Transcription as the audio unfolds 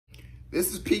This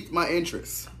has piqued my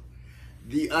interest.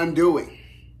 The Undoing.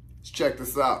 Let's check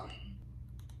this out.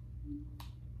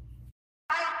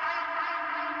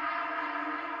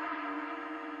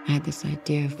 I had this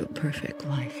idea of the perfect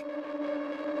life,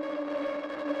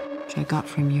 which I got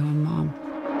from you and Mom.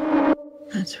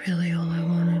 That's really all I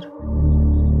wanted.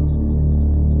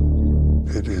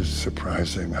 It is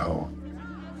surprising how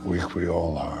weak we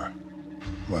all are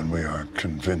when we are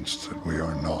convinced that we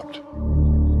are not.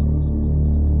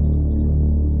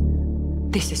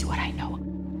 This is what I know.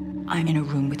 I'm in a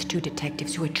room with two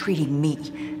detectives who are treating me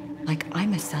like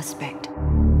I'm a suspect.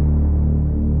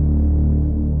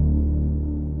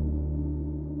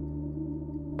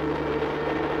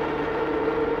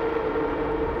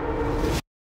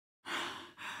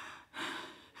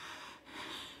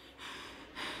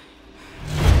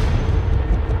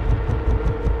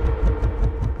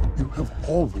 You have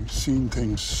always seen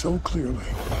things so clearly.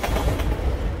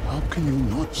 How can you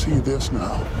not see this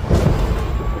now?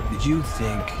 Did you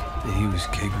think that he was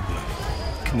capable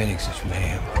of committing such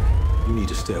mayhem? You need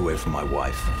to stay away from my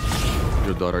wife.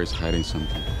 Your daughter is hiding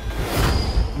something.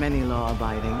 Many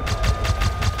law-abiding,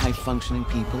 high-functioning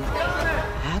people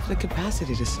have the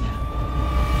capacity to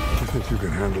snap. You think you can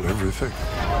handle everything?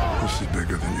 This is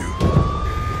bigger than you.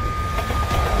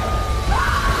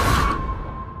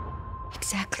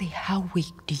 Exactly how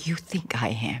weak do you think I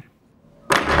am?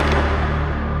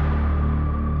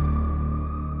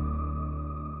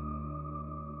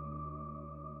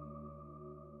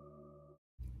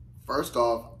 First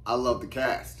off, I love the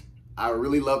cast. I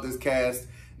really love this cast.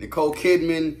 Nicole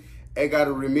Kidman,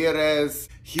 Edgar Ramirez,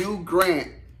 Hugh Grant.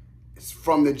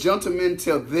 From The Gentleman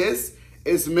till this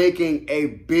is making a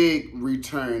big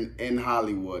return in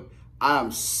Hollywood.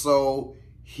 I'm so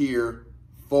here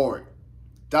for it.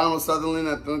 Donald Sutherland,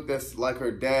 I think that's like her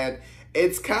dad.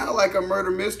 It's kind of like a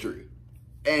murder mystery.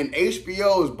 And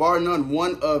HBO is bar none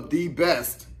one of the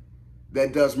best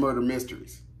that does murder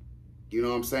mysteries. You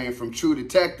know what I'm saying? From True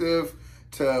Detective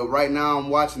to right now I'm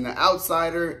watching The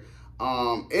Outsider.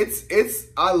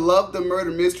 I love the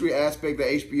murder mystery aspect that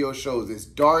HBO shows. It's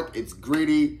dark, it's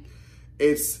gritty,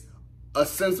 it's a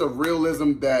sense of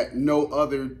realism that no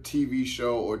other TV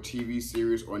show or TV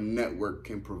series or network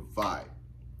can provide.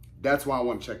 That's why I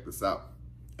want to check this out.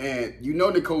 And you know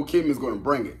Nicole Kidman is going to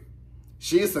bring it.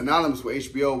 She is synonymous with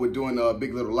HBO with doing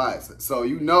Big Little Lies. So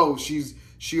you know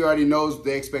she already knows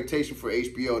the expectation for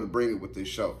HBO to bring it with this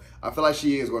show. I feel like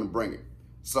she is going to bring it.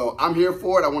 So I'm here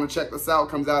for it. I want to check this out. It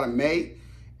comes out in May.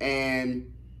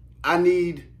 And I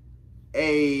need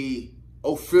a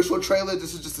official trailer.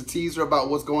 This is just a teaser about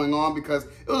what's going on because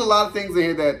there was a lot of things in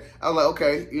here that I was like,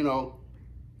 okay, you know,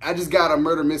 I just got a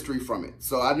murder mystery from it.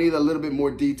 So I need a little bit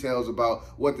more details about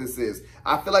what this is.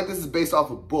 I feel like this is based off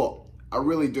a book. I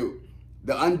really do.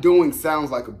 The Undoing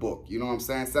sounds like a book. You know what I'm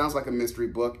saying? Sounds like a mystery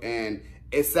book and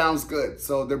it sounds good.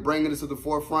 So they're bringing this to the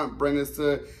forefront, bringing this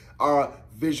to our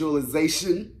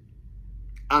visualization.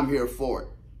 I'm here for it.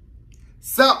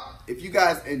 So if you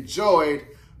guys enjoyed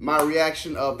my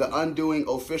reaction of the Undoing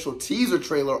official teaser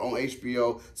trailer on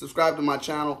HBO, subscribe to my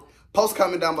channel, post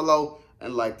comment down below,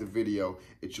 and like the video.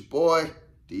 It's your boy,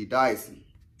 D Dyson.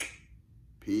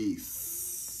 Peace.